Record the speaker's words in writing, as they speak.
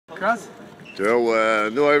akkurat. Jo,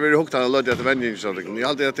 nu har vi hukt han lödja till vänjningsstrategin. Jag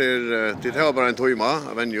alltid att det har bara en timme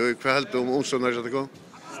av vänju. Vad helt om onsdagen så det går?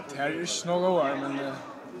 Det här är inte några år, men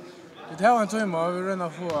det har en timme och vi rönar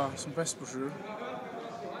få som bäst på sjur.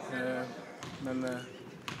 Men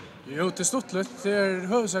jo, det är stort lite. Det är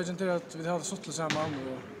huvudsaken till att vi har stått samman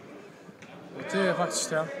och det är faktiskt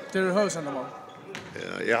det. Det är huvudsaken mål.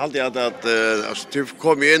 Jag har alltid att alltså typ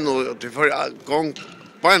kom in och till för gång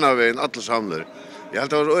på vägen alla samlar. Jag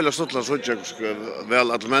helt var ölla stotla så jag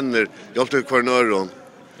väl att männer hjälpte kvar nörron.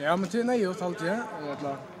 Ja, men det är nej åt allt det.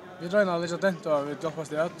 Vi drar lite dent av vi hoppas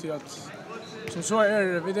det att som så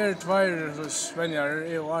är vi där två svenjar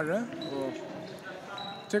i året och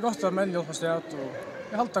det är gott att män hoppas det och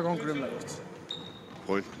jag halta gång rummet.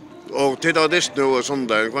 Oj. Och titta det nu och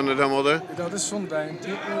söndag, kan det vara det? Det är söndag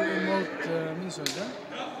till mot Minnesota.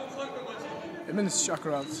 Jag minns inte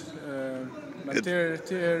akkurat. Men det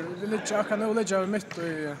är lite jag kan nog lägga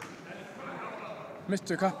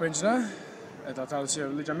mitt i kappingen. Det alltså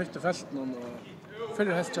lite mitt i fältet och för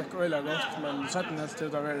helt check öliga gott men sätten helt det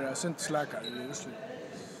var sent släkare i Oslo.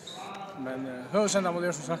 Men hur sen då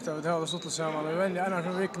det som sagt att vi har stått samman och vänner ena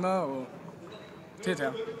från veckorna och titta.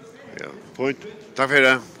 Ja, point. Tack för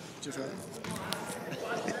det.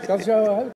 Kanske